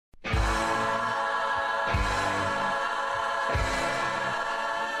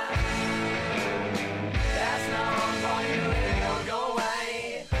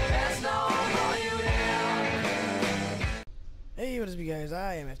up, you guys?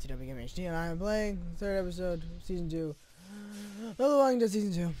 I am FTW Game HD, and I am playing the third episode of Season 2 of The Walking Dead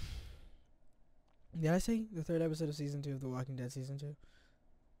Season 2. Did I say the third episode of Season 2 of The Walking Dead Season 2?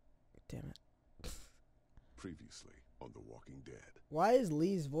 Damn it. Previously on The Walking Dead. Why is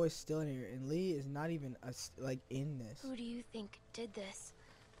Lee's voice still in here? And Lee is not even, like, in this. Who do you think did this?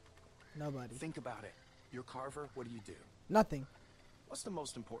 Nobody. Think about it. You're Carver, what do you do? Nothing. What's the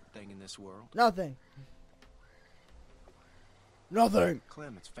most important thing in this world? Nothing. Nothing.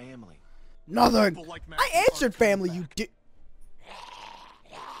 Clem, it's family. Nothing. Like I answered family, you did.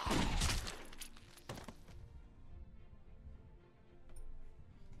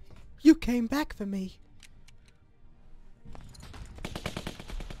 You came back for me.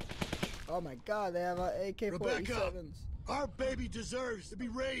 Oh my god, they have AK-47s. Our baby deserves to be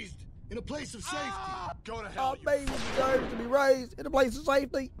raised in a place of safety. Go to hell, Our baby deserves to be raised in a place of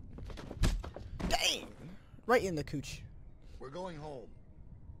safety. Dang. Right in the cooch. We're going home.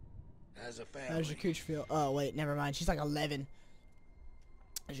 As a family. How does your cooch feel? Oh, wait, never mind. She's like 11.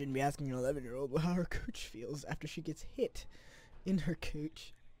 I shouldn't be asking an 11-year-old how her cooch feels after she gets hit in her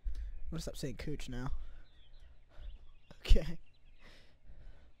cooch. I'm gonna stop saying cooch now. Okay.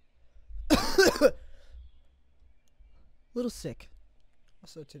 Little sick.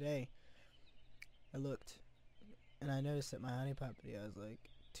 Also today, I looked, and I noticed that my Honey Pot video has like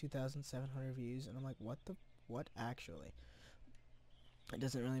 2,700 views, and I'm like, what actually? It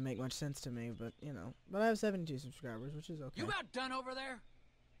doesn't really make much sense to me, but, you know. But I have 72 subscribers, which is okay. You about done over there?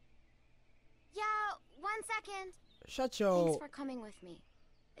 Yeah, 1 second. Shut your... Thanks for coming with me.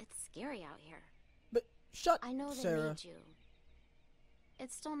 It's scary out here. But shut, I know they Sarah. made you.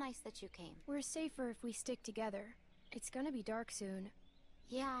 It's still nice that you came. We're safer if we stick together. It's gonna be dark soon.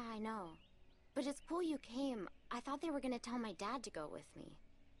 Yeah, I know. But it's cool you came. I thought they were gonna tell my dad to go with me.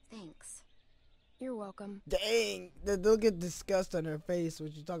 Thanks. You're welcome. Dang, they'll get disgust on her face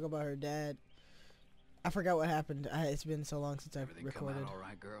when you talk about her dad. I forgot what happened. It's been so long since I've Everything recorded. come out all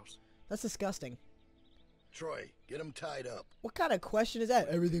right, girls? That's disgusting. Troy, get him tied up. What kind of question is that?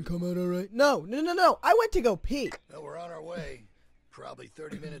 Everything come out all right? No. I went to go pee. Well, we're on our way. Probably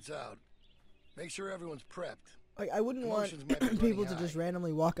 30 minutes out. Make sure everyone's prepped. Like, I wouldn't want Emotions might be running people to high. just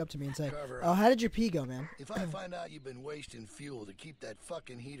randomly walk up to me and say, Carver, "Oh, how did your pee go, man?" If I find out you've been wasting fuel to keep that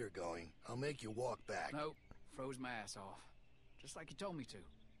fucking heater going, I'll make you walk back. Nope. Froze my ass off. Just like you told me to.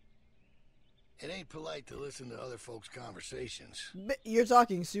 It ain't polite to listen to other folks' conversations. You're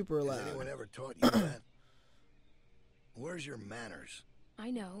talking super Has loud. anyone ever taught you that? Where's your manners?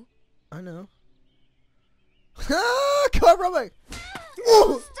 I know. I know. Ah, come on, Robert.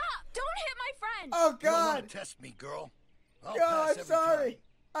 Ooh. Stop! Don't hit my friend! Oh You don't God. want to test me, girl. I'll God, pass I'm every sorry.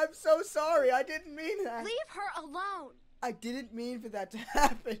 time. I'm so sorry. I didn't mean that. Leave her alone! I didn't mean for that to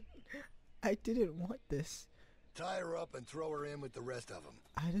happen. I didn't want this. Tie her up and throw her in with the rest of them.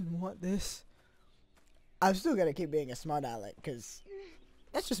 I didn't want this. I'm still gonna keep being a smart aleck, because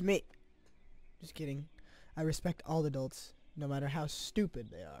that's just me. Just kidding. I respect all adults, no matter how stupid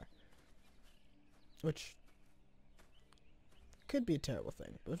they are. Which could be a terrible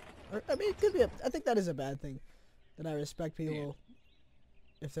thing. But, I mean, it could be I think that is a bad thing. That I respect people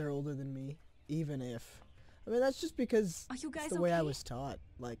if they're older than me, even if... I mean, that's just because Are you guys it's the way I okay? was taught.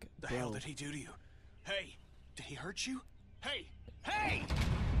 Like, The bro. hell did he do to you? Hey, did he hurt you? Hey! Hey!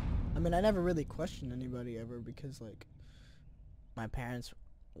 I mean, I never really questioned anybody ever because, like, my parents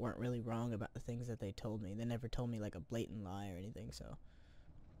weren't really wrong about the things that they told me. They never told me, like, a blatant lie or anything, so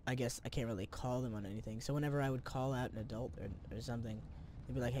I guess I can't really call them on anything. So whenever I would call out an adult or something,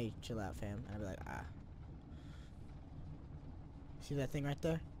 they'd be like, "Hey, chill out, fam." And I'd be like, "Ah." See that thing right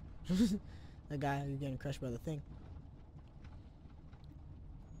there? The guy who's getting crushed by the thing.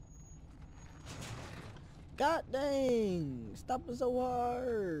 God dang! Stop it so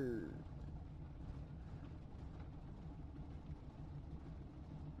hard!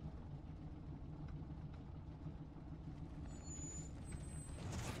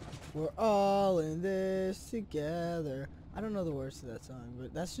 We're all in this together. I don't know the words to that song,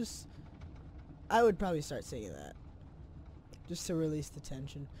 but that's just... I would probably start singing that. Just to release the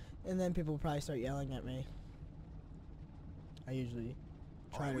tension. And then people will probably start yelling at me. I usually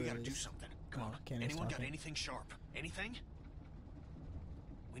try Alright, to we gotta do release... something. Come Oh, on. Kenny's Anyone got talking. anything sharp? Anything?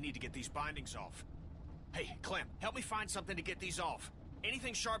 We need to get these bindings off. Hey, Clem, help me find something to get these off.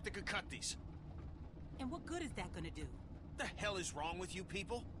 Anything sharp that could cut these. And what good is that gonna do? The hell is wrong with you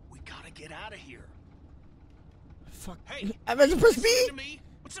people? We gotta get out of here. Fuck. Hey, I meant to press B! listen to me?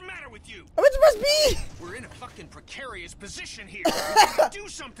 What's the matter with you? I meant to press B! We're in a fucking precarious position here. We gotta do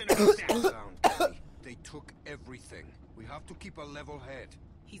something about that. Down, Kenny. They took everything. We have to keep a level head.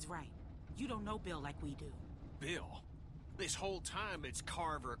 He's right. You don't know Bill like we do. Bill? This whole time it's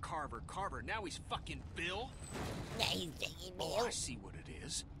Carver, Carver, Carver. Now he's fucking Bill? Oh, I see what it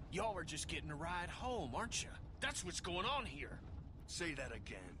is. Y'all are just getting a ride home, aren't you? That's what's going on here. Say that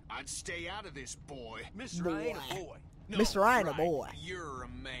again. I'd stay out of this, boy. Mr. I ain't a Boy. boy. No, Mr. I ain't a right. boy. You're a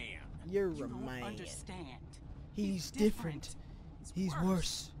man. You're You a don't man. understand. He's different. He's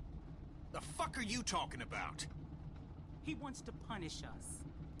worse. The fuck are you talking about? He wants to punish us.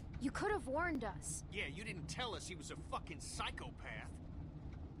 You could have warned us. Yeah, you didn't tell us he was a fucking psychopath.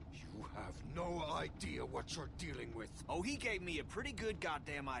 You have no idea what you're dealing with. Oh, he gave me a pretty good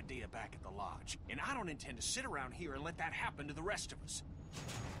goddamn idea back at the lodge. And I don't intend to sit around here and let that happen to the rest of us.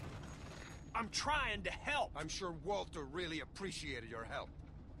 I'm trying to help. I'm sure Walter really appreciated your help.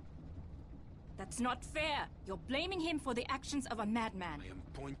 That's not fair. You're blaming him for the actions of a madman. I am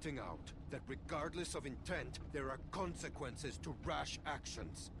pointing out that regardless of intent, there are consequences to rash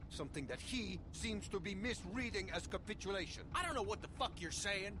actions. Something that he seems to be misreading as capitulation. I don't know what the fuck you're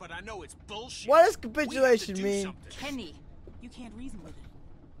saying, but I know it's bullshit. What does We have to capitulation do mean? something. Kenny, You can't reason with it.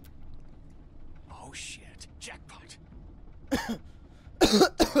 Oh shit. Jackpot.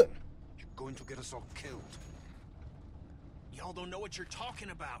 You're going to get us all killed. Y'all don't know what you're talking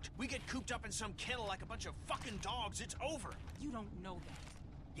about. We get cooped up in some kennel like a bunch of fucking dogs, it's over. You don't know that.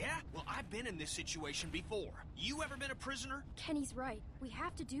 Yeah? Well, I've been in this situation before. You ever been a prisoner? Kenny's right. We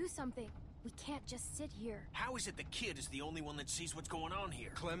have to do something. We can't just sit here. How is it the kid is the only one that sees what's going on here?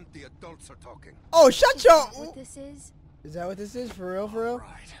 Clem, the adults are talking. Oh, shut your... What this is? Is that what this is? For real, for real?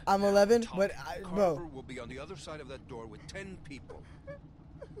 Right. I'm Now 11, talk. but Carver bro. will be on the other side of that door with 10 people.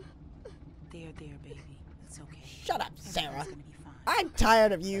 There, baby. It's okay. Shut up, Sarah. Everything's gonna be fine. I'm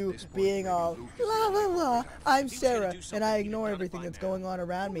tired of you At this point, being maybe all Luke is la la la. I'm He was gonna Sarah, do and something I he'd ignore done everything by that's now. going on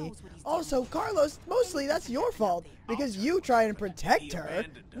around Who me. knows what he's Also, doing? Carlos, mostly that's your fault because you try and protect her.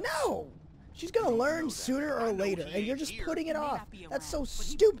 abandoned us. No, she's gonna learn sooner or I know later, he and you're ain't just here. putting He it may off. not be That's so around, but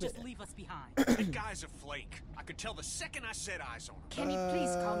he stupid. won't just leave us behind. That guy's a flake. I could tell the second I set eyes on him. Kenny,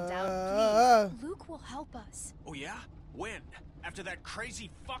 please calm down, please. Luke will help us. Oh yeah? When? After that crazy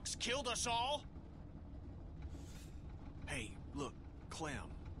fucks killed us all? Hey, look, Clem.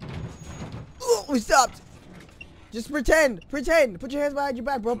 Oh, we stopped. Just pretend. Pretend. Put your hands behind your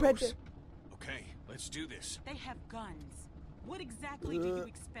back, bro. Close. Okay, let's do this. They have guns. What exactly do you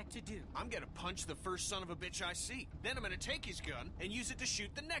expect to do? I'm gonna punch the first son of a bitch I see. Then I'm gonna take his gun and use it to shoot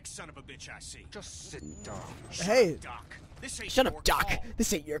the next son of a bitch I see. Just sit down. Shut Hey. up, Doc. This ain't Shut your up, Doc. call.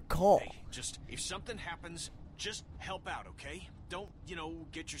 This ain't your call. Hey, just, if something happens, just help out, okay? Don't,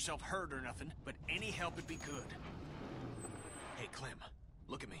 get yourself hurt or nothing, but any help would be good. Hey, Clem,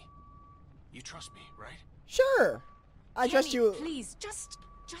 look at me. You trust me, right? Sure. I trust Kenny, you. please, just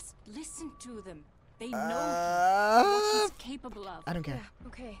listen to them. They know what he's capable of. I don't care. Yeah,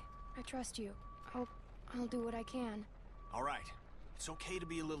 okay. I trust you. I'll do what I can. All right. It's okay to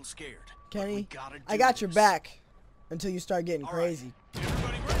be a little scared. but Kenny, we gotta do I got your this. back until you start getting All right. crazy.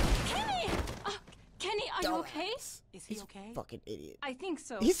 Everybody ready? Kenny! Kenny, are you okay? Is he okay? Fucking idiot. I think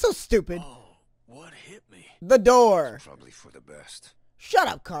so. He's so stupid. Oh, what hit me? The door. Probably for the best. Shut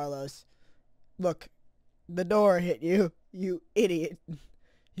up, Carlos. Look, the door hit you. You idiot.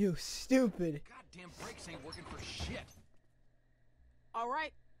 You stupid. Goddamn brakes ain't working for shit. All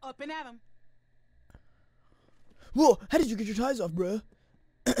right, up and at him. Whoa, how did you get your ties off, bruh?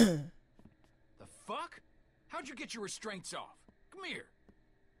 The fuck? How'd you get your restraints off? Come here.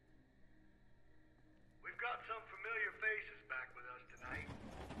 We've got some familiar faces back with us tonight.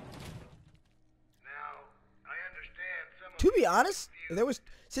 Now, I understand some of To be honest,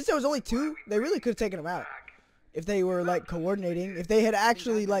 since there was only two, they really could have taken him out. If they were like coordinating, if they had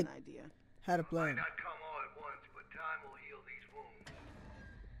actually like had a plan. might not come all at once, but time will heal these wounds.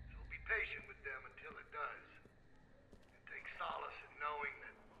 So be patient with them until it does. And take solace in knowing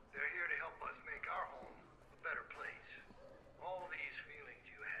that they're here to help us make our home a better place. All these feelings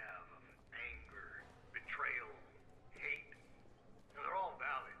you have of anger, betrayal, hate, they're all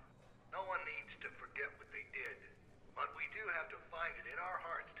valid. No one needs to forget what they did, but we do have to find it in our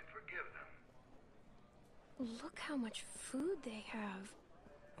hearts to forgive them. Look how much food they have.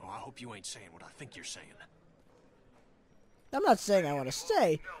 Oh, I hope you ain't saying what I think you're saying. I'm not saying I want to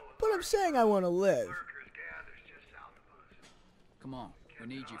stay, but I'm saying I want to live. Lurkers gathers just south of us. Come on, we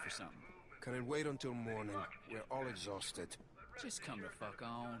need you for something. Can it wait until morning? We're all exhausted. Just come the fuck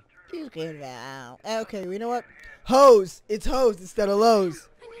on. Just get it out. Okay, you know what? Hose. It's hose instead of Lowe's.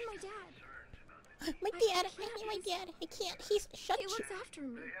 I need my dad. My dad. I need my dad. I can't. He's shut. He looks after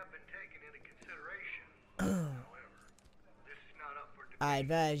me. They have been taken into consideration. However, this is not up for debate. I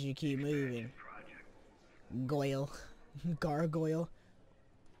advise you keep moving. Project. Goyle. Gargoyle.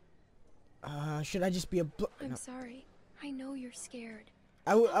 Should I just be a I'm sorry. I know you're scared.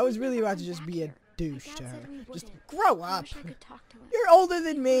 I was We'd really never about to come just back be a here. My douche dad to her. said we Just wouldn't. grow I up. wish I could talk to him. You're older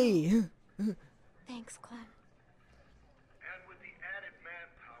than me. Thanks, Clem. And with the added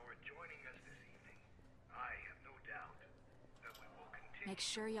manpower joining us this evening, I have no doubt that we will continue Make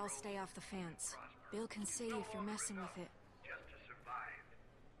sure y'all stay off the fence. Bill can see if you're messing with it. just to survive.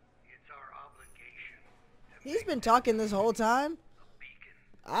 It's our obligation to He's been talking this whole time. beacon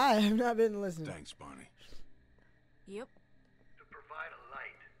I have not been listening. Thanks, Barney. Yep. to provide a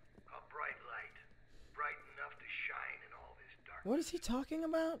light, a bright light, bright enough to shine in all this darkness. What is he talking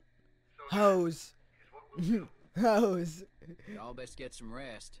about? So Hose. is what we'll do. Hose. Y'all best get some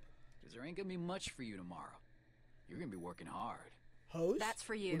rest, because there ain't gonna be much for you tomorrow. You're gonna be working hard. Hose? That's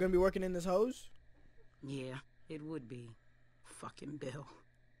for you. We're gonna be working in this hose? Yeah, it would be. Fucking Bill.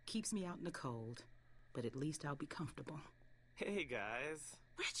 Keeps me out in the cold, but at least I'll be comfortable. Hey, guys.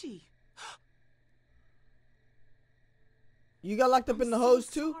 Reggie! You got locked up in the so hose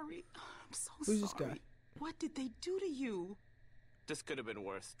too? Sorry. I'm so Who's sorry. this guy? What did they do to you? This could have been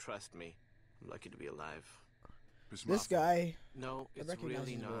worse, trust me. I'm lucky to be alive. It's my This fault. guy. No, I it's recognize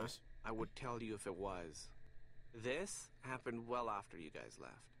really his not. voice. I would tell you if it was. This happened well after you guys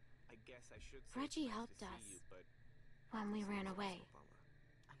left. I guess I should say Reggie it's nice helped to see us you, but when we ran it's away. also a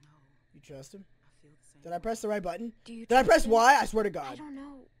bummer. I know. You trust him? I feel the same. Did I press the right button? Do you Did I trust press him? Y? I swear to I God. don't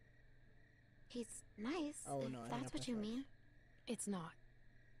know. He's nice. Oh, if no, I think I that's what pressed you Y. mean. It's not.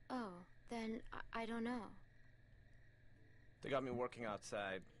 Oh, then I don't know. They got me working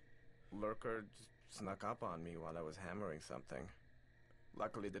outside. Lurker just snuck up on me while I was hammering something.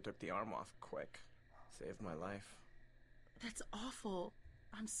 Luckily, they took the arm off quick. Saved my life. That's awful.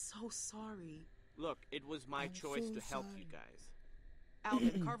 I'm so sorry. Look, it was my I'm choice so to help sorry. you guys.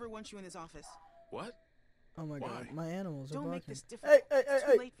 Alvin, Carver wants you in his office. What? Oh my God, Why? my animals are Don't barking. make this Hey, difficult. hey, It's hey,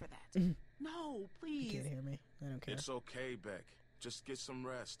 too hey. late for that. No, You please. can't hear me. I don't care. It's okay, Beck. Just get some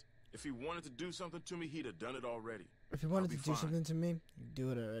rest. If he wanted to do something to me, he'd have done it already. If he wanted I'll to be do fine. something to me, you do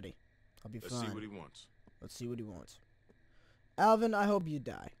it already. I'll be Let's fine. see what he wants. Let's see what he wants. Alvin, I hope you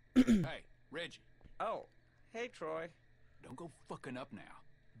die. Hey, Reggie, Oh, hey, Troy. don't go fucking up now.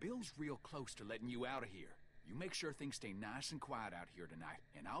 Bill's real close to letting you out of here. You make sure things stay nice and quiet out here tonight,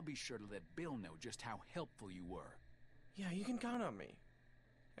 and I'll be sure to let Bill know just how helpful you were. Yeah, you can count on me.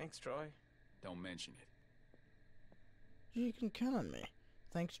 Thanks, Troy. Don't mention it. You can count on me.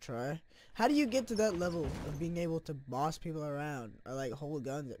 Thanks, Troy. How do you get to that level of being able to boss people around or like hold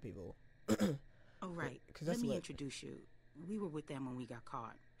guns at people? Oh, right. 'Cause Let that's me lit. introduce you. We were with them when we got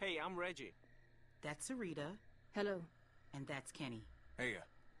caught. Hey, I'm Reggie. That's Sarita, Hello. and that's Kenny. Hey,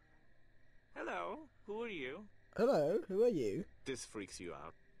 Hello, who are you? Hello, who are you? This freaks you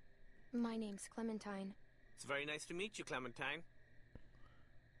out. My name's Clementine. It's very nice to meet you, Clementine.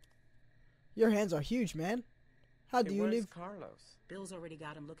 Your hands are huge, man. How do Hey, you where's live? Carlos? Bill's already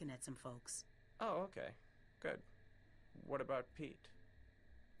got him looking at some folks. Oh, okay. Good. What about Pete?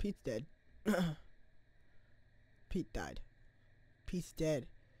 Pete's dead. Pete died. Pete's dead.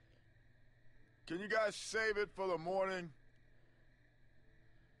 Can you guys save it for the morning?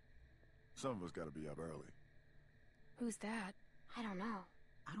 Some of us gotta be up early. Who's that? I don't know.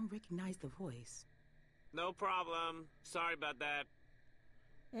 I don't recognize the voice. No problem. Sorry about that.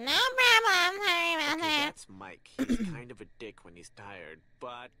 No problem. Sorry about Okay, that. that's Mike. He's kind of a dick when he's tired,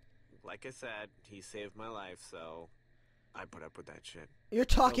 but like I said, he saved my life, so I put up with that shit. You're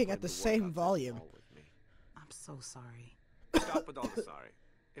Tell talking Glenn at the to work same outside the volume. hall with me. I'm so sorry. Stop with all the sorry.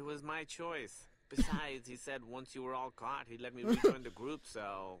 It was my choice. Besides, he said once you were all caught, he'd let me rejoin the group,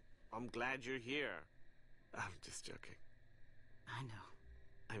 so I'm glad you're here. I'm just joking. I know.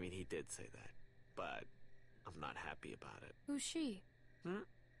 I mean, he did say that, but I'm not happy about it. Who's she?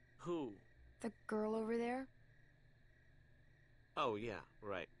 Who? The girl over there? Oh, yeah,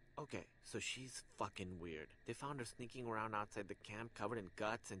 right. Okay, so she's fucking weird. They found her sneaking around outside the camp covered in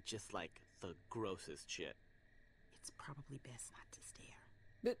guts and just like the grossest shit. It's probably best not to stare.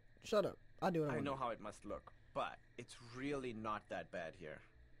 But shut up. I'll do what I I want. know how it must look, but it's really not that bad here.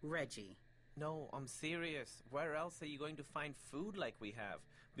 Reggie. No, I'm serious. Where else are you going to find food like we have?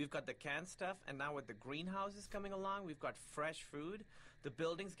 We've got the canned stuff, and now with the greenhouses coming along, we've got fresh food. The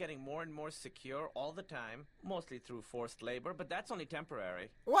building's getting more and more secure all the time, mostly through forced labor, but that's only temporary.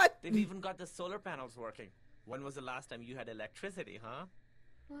 What? They've even got the solar panels working. When was the last time you had electricity, huh?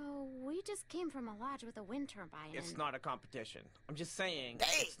 Well, we just came from a lodge with a wind turbine. It's and- not a competition. I'm just saying,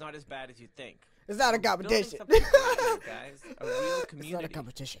 it's not as bad as you think. It's not a We're building competition. something great here, guys. A real community. It's not a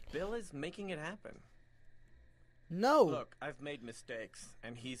competition. Bill is making it happen. No. Look, I've made mistakes,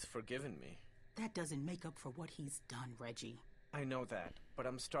 and he's forgiven me. That doesn't make up for what he's done, Reggie. I know that, but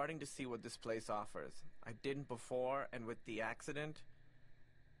I'm starting to see what this place offers. I didn't before, and with the accident,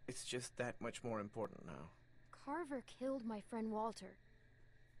 it's just that much more important now. Carver killed my friend Walter.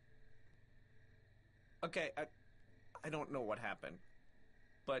 Okay, I don't know what happened,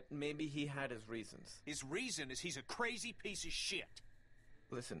 but maybe he had his reasons. His reason is he's a crazy piece of shit.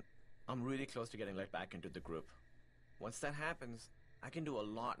 Listen, I'm really close to getting let back into the group. Once that happens, I can do a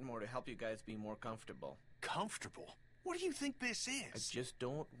lot more to help you guys be more comfortable. Comfortable? What do you think this is? I just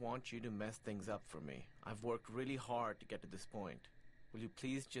don't want you to mess things up for me. I've worked really hard to get to this point. Will you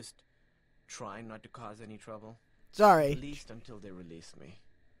please just try not to cause any trouble? Sorry. At least until they release me.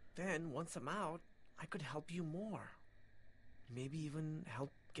 Then, once I'm out, I could help you more. Maybe even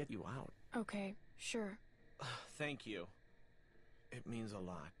help get you out. Okay, sure. Thank you. It means a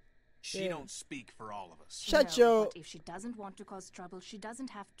lot. She don't speak for all of us. Shut No, your... But if she doesn't want to cause trouble, she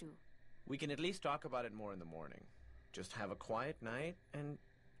doesn't have to. We can at least talk about it more in the morning. Just have a quiet night and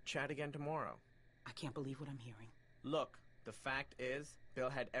chat again tomorrow. I can't believe what I'm hearing. Look, the fact is, Bill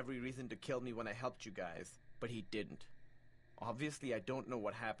had every reason to kill me when I helped you guys, but he didn't. Obviously, I don't know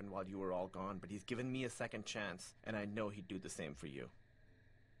what happened while you were all gone, but he's given me a second chance, and I know he'd do the same for you.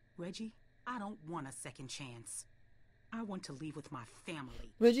 Reggie, I don't want a second chance. I want to leave with my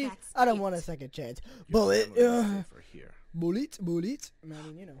family. Reggie, That's I don't it. want a second chance. Your Bullet. family is safer here. Bullet. I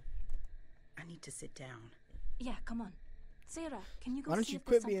mean, you know. I need to sit down. Yeah, come on. Sarah, can you go Why don't see you if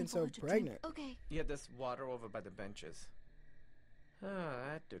there's quit being something so for her to drink? pregnant? Okay. Yeah, there's water over by the benches.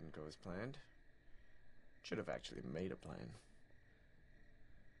 That didn't go as planned. Should have actually made a plan.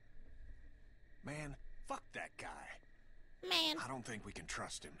 Man, fuck that guy. Man. I don't think we can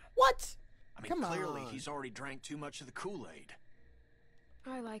trust him. What? I mean, Come clearly on. he's already drank too much of the Kool-Aid.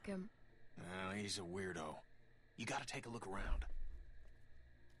 I like him. He's a weirdo. You gotta take a look around.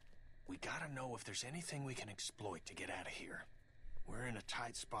 We gotta know if there's anything we can exploit to get out of here. We're in a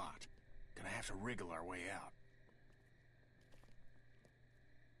tight spot. Gonna have to wriggle our way out.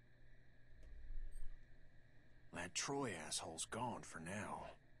 That Troy asshole's gone for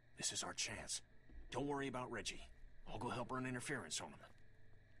now. This is our chance. Don't worry about Reggie. I'll go help run interference on him.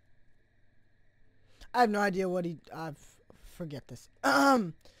 I have no idea what he... forget this.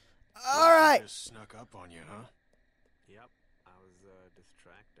 Alright. Just snuck up on you, huh? Yep, I was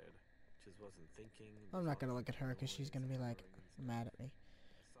distracted. Just wasn't thinking. I'm not gonna look at her because she's gonna be like mad at me.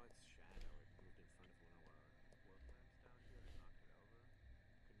 I saw its shadow. It moved in front of one of our work lamps down here and knocked it over. Couldn't even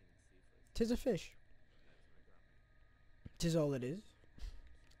see for a second. 'Tis a fish. 'Tis all it is.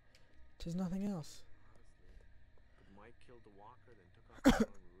 'Tis nothing else. But Mike killed the walker, then took off the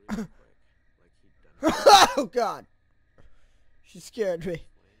phone really quick, like he'd done. Oh God! She scared me.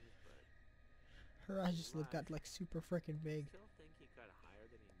 Her eyes just got like super freaking big. Still think he got higher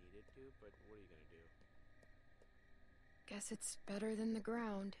than he needed to, but what are you gonna do? Guess it's better than the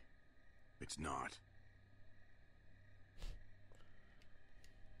ground. It's not.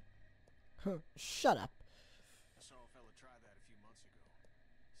 Shut up. I saw a fella try that a few months ago.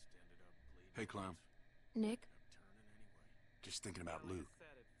 Just ended up bleeding. Hey, Clem. Nick? Just thinking about Luke.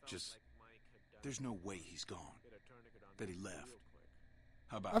 Just... There's no way he's gone. That he left.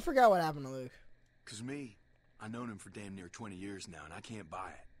 How about I forgot what happened to Luke. 'Cause me, I've known him for damn near 20 years now, and I can't buy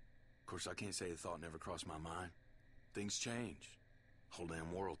it. Of course, I can't say the thought never crossed my mind. Things change. Whole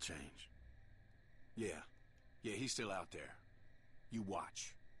damn world changed. Yeah, he's still out there. You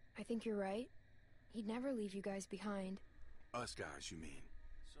watch. I think you're right. He'd never leave you guys behind. Us guys, you mean?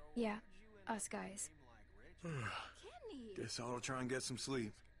 Yeah, us guys. Guess I'll try and get some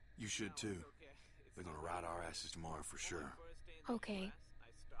sleep. You should too. They're gonna ride our asses tomorrow for sure. Okay.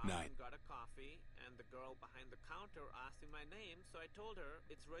 Night. Got a coffee, and the girl behind the counter asked me my name, so I told her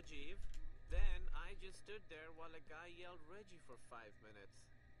it's Rajiv. Then I just stood there while a guy yelled Reggie for 5 minutes.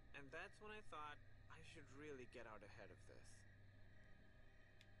 And that's when I thought I should really get out ahead of this.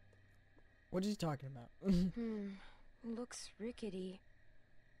 What is he talking about? Looks rickety.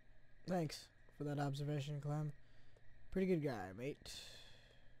 Thanks for that observation, Clem. Pretty good guy, mate.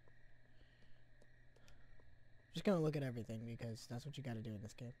 Just gonna look at everything because that's what you gotta do in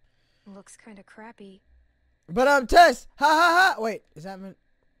this game. Looks kind of crappy. But I'm Tess! Ha ha ha! Wait, is that meant...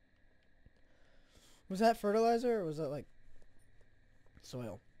 Was that fertilizer or was that like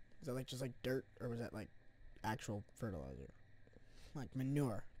soil? Is that like just like dirt or was that like actual fertilizer? Like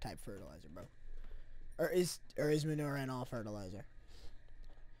manure type fertilizer, bro. Or is manure and all fertilizer?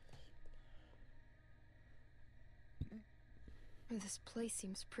 This place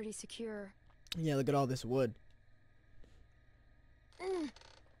seems pretty secure. Yeah, look at all this wood.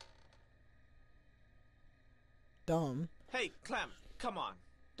 Hey, Clem, come on.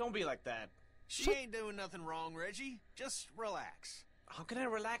 Don't be like that. She ain't doing nothing wrong, Reggie. Just relax. How can I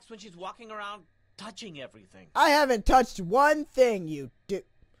relax when she's walking around touching everything? I haven't touched one thing, you do.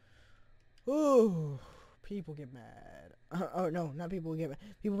 Ooh, people get mad. Oh no, not people get mad.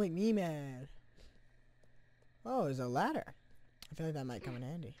 People make me mad. Oh, there's a ladder. I feel like that might come in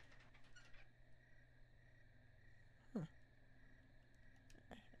handy. Huh.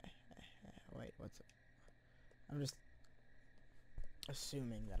 Wait, what's it? I'm just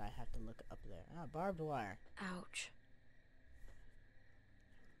assuming that I have to look up there. Ah, barbed wire. Ouch.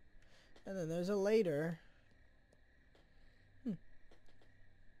 And then there's a later.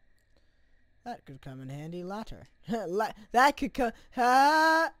 That could come in handy later. That could come.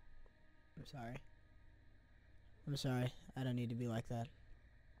 I'm sorry. I'm sorry. I don't need to be like that.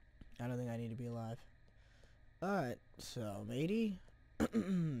 I don't think I need to be alive. Alright, so, matey.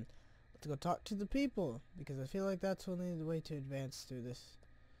 Let's go talk to the people. Because I feel like that's only the way to advance through this.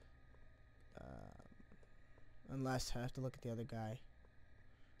 Unless I have to look at the other guy.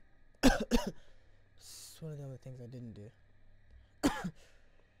 It's one of the other things I didn't do.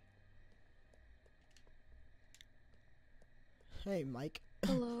 Hey, Mike.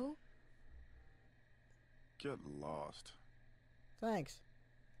 Hello? Get lost. Thanks.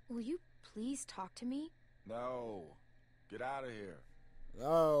 Will you please talk to me? No. Get out of here.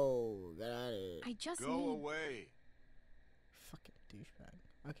 Oh, get out of here. I just Go need... away. Fucking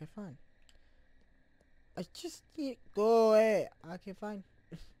douchebag. Okay, fine. I just need... Go away. Okay, fine.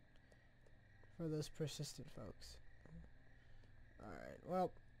 For those persistent folks. Alright,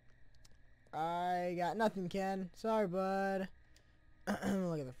 well. I got nothing, Ken. Sorry, bud.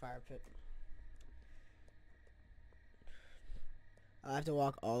 Look at the fire pit. I have to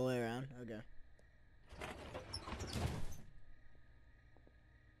walk all the way around. Okay.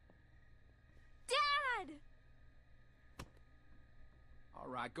 Dad!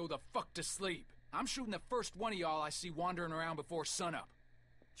 Alright, go the fuck to sleep. I'm shooting the first one of y'all I see wandering around before sunup.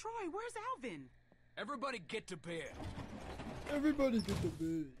 Troy, where's Alvin? Everybody get to bed. Everybody get to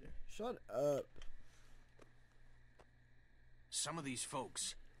bed. Shut up. Some of these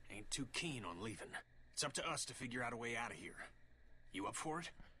folks ain't too keen on leaving. It's up to us to figure out a way out of here. You up for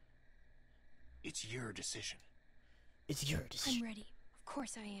it? It's your decision. It's your decision. I'm ready. Of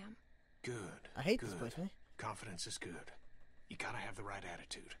course I am. Good. I hate good. this place, man. Confidence is good. You gotta have the right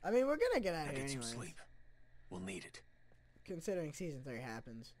attitude. I mean, we're gonna get out of Now here get anyway. some sleep. We'll need it. Considering season 3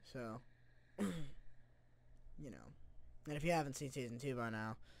 happens, so you know. And if you haven't seen season 2 by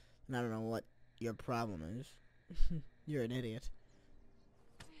now, then I don't know what your problem is. You're an idiot.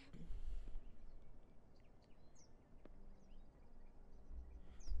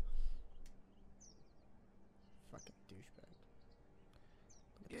 Fucking douchebag.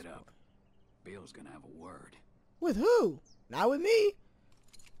 Get up. Bill's gonna have a word. With who? Not with me.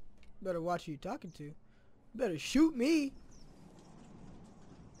 Better watch who you're talking to. Better shoot me.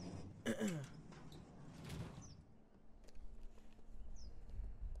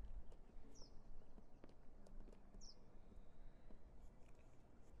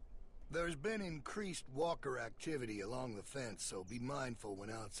 There's been increased walker activity along the fence, so be mindful when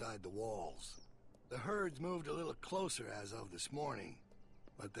outside the walls. The herd's moved a little closer as of this morning,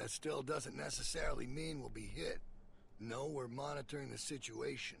 but that still doesn't necessarily mean we'll be hit. No, we're monitoring the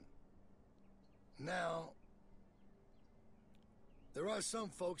situation. Now, there are some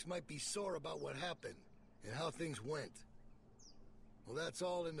folks might be sore about what happened and how things went. Well, that's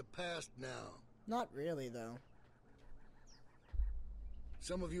all in the past now. Not really, though.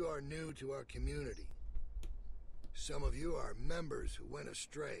 Some of you are new to our community. Some of you are members who went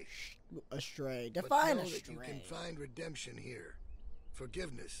astray. Astray. But Define know astray. that you can find redemption here.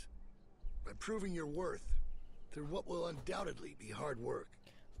 Forgiveness. By proving your worth through what will undoubtedly be hard work.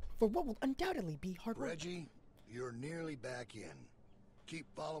 For what will undoubtedly be hard work. Reggie, you're nearly back in. Keep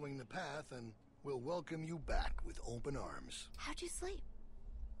following the path and we'll welcome you back with open arms. How'd you sleep?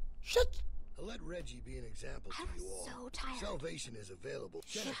 Shut. Let Reggie be an example to you all. So tired. Salvation is available.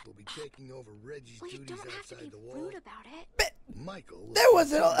 Kenneth will be taking over Reggie's Well, you duties don't have to outside be the wall. rude about it. Michael will There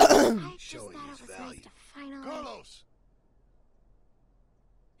was an I just showing thought his it was value. nice to finally... Carlos!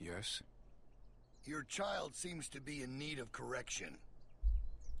 Yes? Your child seems to be in need of correction.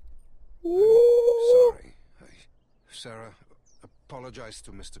 Sorry. Sarah, apologize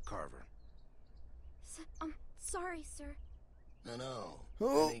to Mr. Carver. Sorry, sir. No,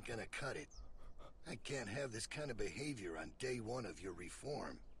 that ain't gonna cut it. I can't have this kind of behavior on day one of your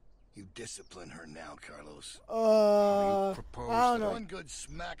reform. You discipline her now, Carlos. I don't know. One good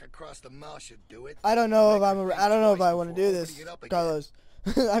smack across the mouth should do it. I don't know if I don't know if I want to do this, Carlos.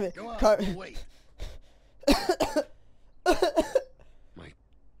 I mean, Go on, wait.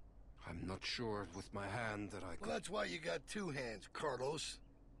 I'm not not sure with my hand that I could... Well, that's why you got two hands, Carlos.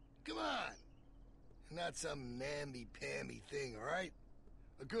 Come on. Not some namby-pamby thing, all right?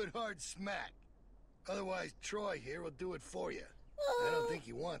 A good hard smack. Otherwise, Troy here will do it for you. I don't think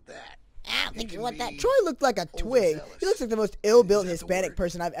you want that. I don't think you want that. Troy looked like a twig. He looks like the most ill-built Hispanic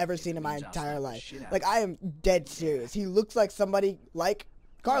person I've ever seen in my entire life. Like, I am dead serious. He looks like somebody like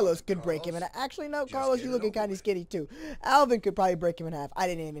Carlos could break him in half. Actually, no, Carlos, you're looking kind of skinny, too. Alvin could probably break him in half. I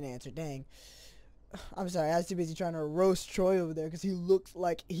didn't even answer. Dang. I'm sorry. I was too busy trying to roast Troy over there because he looks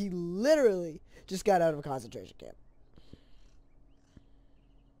like he literally just got out of a concentration camp.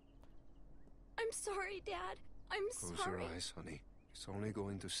 I'm sorry, Dad. I'm Close sorry. your eyes, honey. It's only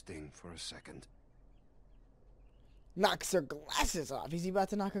going to sting for a second. Knocks her glasses off. Is he about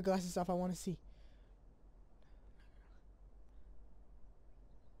to knock her glasses off? I want to see.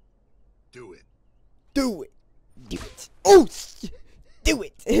 Do it. Do it. Do it. Oh, do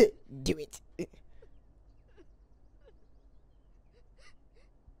it. Do it.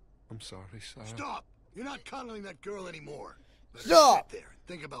 I'm sorry, Sarah. Stop! You're not coddling that girl anymore. Let her Stop! sit there and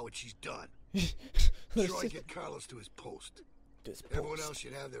think about what she's done. Troy, get Carlos to his post. Everyone else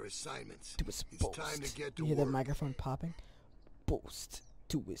should have their assignments. It's time to get to You hear work. that microphone popping? Post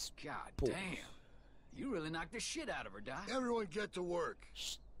to his God post. damn. You really knocked the shit out of her, Doc. Everyone get to work.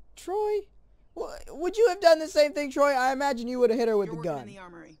 Troy? Would you have done the same thing, Troy? I imagine you would have hit her with You're the working gun. in the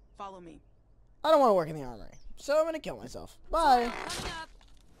armory. Follow me. I don't want to work in the armory, so I'm going to kill myself. Bye.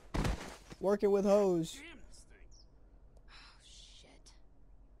 Working with hose.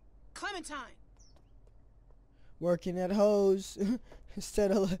 Clementine! Working at hose.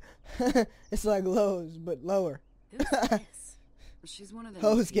 Instead of... it's like Lowe's, but lower. She's one of them.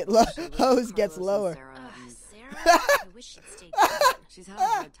 Hose get low. Hose gets lower. Sarah, I wish she'd stayed down. She's had a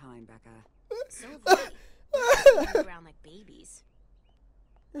hard time, Becca. So have we. We're running around like babies.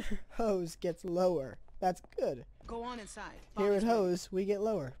 Hose gets lower. That's good. Go on inside. Here at Hose, we get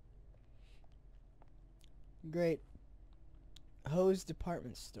lower. Great. Hose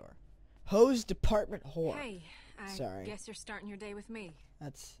department store. Hose department whore. Hey, I Sorry. guess you're starting your day with me.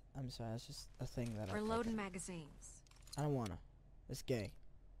 I'm sorry, that's just a thing that We're loading magazines. I don't wanna. It's gay.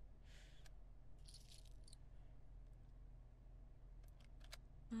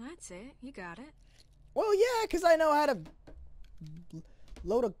 Well, that's it. You got it. Well, yeah, 'cause I know how to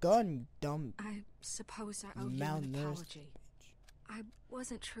load a gun, dumb. I suppose I owe you an malnourished apology. I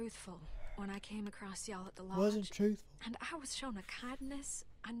wasn't truthful when I came across y'all at the lodge. Wasn't truthful. And I was shown a kindness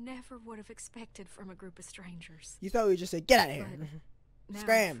I never would have expected from a group of strangers. You thought we just said, get out of here. Now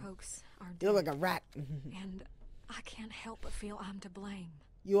Scram. folks are You look dead, like a rat. and I can't help but feel I'm to blame.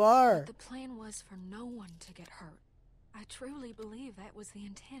 You are. But the plan was for no one to get hurt. I truly believe that was the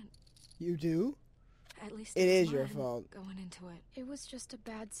intent. You do? At least It was is your mine fault. Going into it. It was just a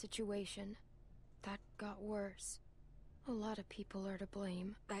bad situation. That got worse. A lot of people are to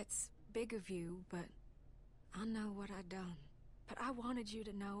blame. That's big of you, but I know what I done. But I wanted you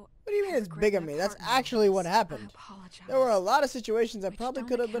to know. What do you mean it's big of me? That's actually what happened. Apologize. There were a lot of situations that probably don't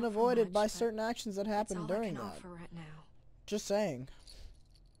could have been account for avoided much, by but certain actions that happened all I during can that. offer right now. Just saying.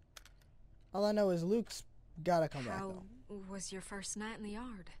 All I know is Luke's gotta come back How though. was your first night in the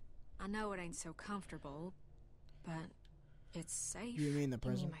yard? I know it ain't so comfortable, but it's safe. You mean the You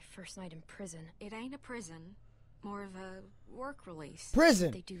prison? mean my first night in prison? It ain't a prison, more of a work release.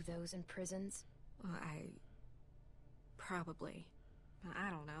 Prison! They do those in prisons? Well, probably.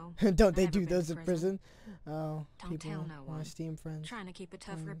 I don't know. Don't they I've never do been those to in prison? Oh, Don't people, tell no my one. Steam friends. Trying to keep a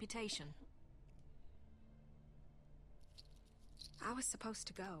tough reputation. I was supposed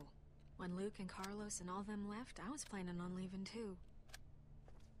to go. When Luke and Carlos and all them left, I was planning on leaving too.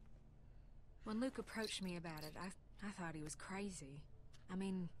 When Luke approached me about it, I thought he was crazy. I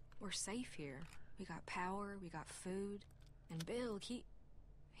mean, we're safe here. We got power, we got food. And Bill,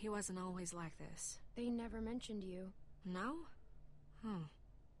 he wasn't always like this. They never mentioned you. No?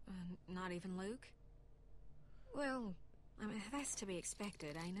 Not even Luke? Well, I mean, that's to be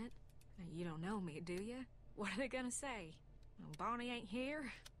expected, ain't it? You don't know me, do you? What are they gonna say? Well, Bonnie ain't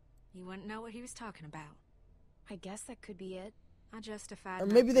here? You wouldn't know what he was talking about. I guess that could be it. I justified Or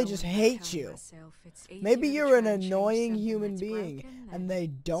not maybe they going just by hate telling you. myself it's easier Maybe to you're try an and change annoying something human that's being, broken and than they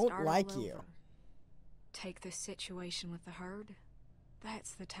don't start like all you. over. Take this situation with the herd.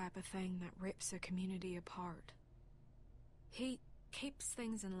 That's the type of thing that rips a community apart. He keeps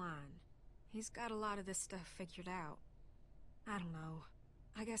things in line. He's got a lot of this stuff figured out. I don't know.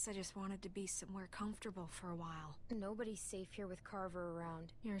 I guess I just wanted to be somewhere comfortable for a while. Nobody's safe here with Carver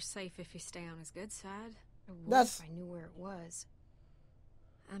around. You're safe if you stay on his good side. I would That's- if I knew where it was.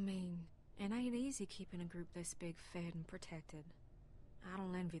 I mean, it ain't easy keeping a group this big fed and protected. I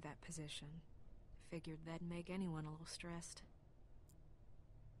don't envy that position. Figured that'd make anyone a little stressed.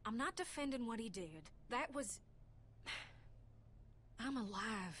 I'm not defending what he did. That was... I'm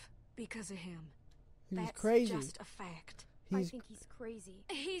alive because of him. He's That's crazy. just a fact. I think he's crazy.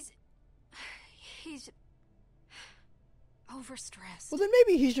 He's overstressed. Well, then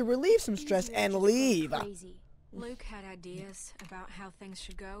maybe he should relieve some stress and leave. Luke had ideas about how things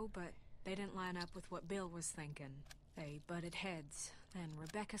should go, but they didn't line up with what Bill was thinking. They butted heads, and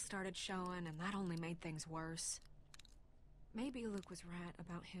Rebecca started showing, and that only made things worse. Maybe Luke was right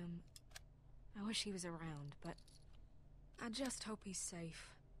about him. I wish he was around, but I just hope he's safe.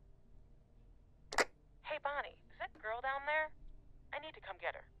 Hey, Bonnie, is that girl down there? I need to come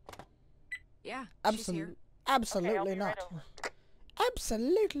get her. Yeah, she's Absolutely, here. absolutely Okay, I'll be not. right over.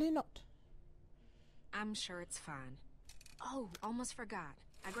 Absolutely not. I'm sure it's fine. Oh, almost forgot.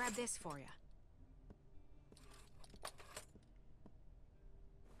 I grabbed this for you.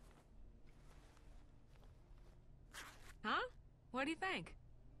 Huh? What do you think?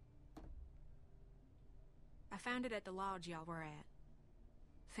 I found it at the lodge y'all were at.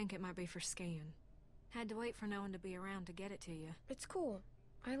 Think it might be for skiing. Had to wait for no one to be around to get it to you. It's cool.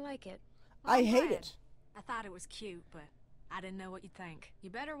 I like it. Well, I I'm hate glad. it. I thought it was cute, but I didn't know what you'd think. You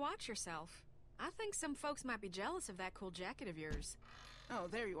better watch yourself. I think some folks might be jealous of that cool jacket of yours. Oh,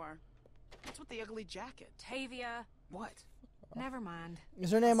 there you are. What's with the ugly jacket? Octavia. What? Never mind.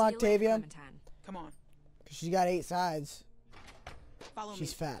 Is her name I'll see you later, Octavia? Clementine. Come on. 'Cause she's got 8 sides. Follow me.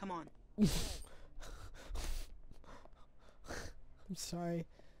 She's fat. Come on. I'm sorry.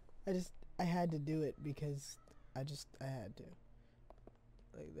 I had to do it because I had to.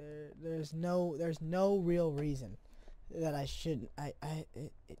 Like there's no real reason that I shouldn't.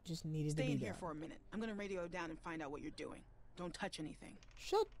 It just needed Stay to be in here done. for a minute. I'm gonna radio down and find out what you're doing. Don't touch anything.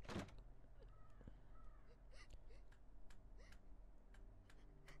 Shut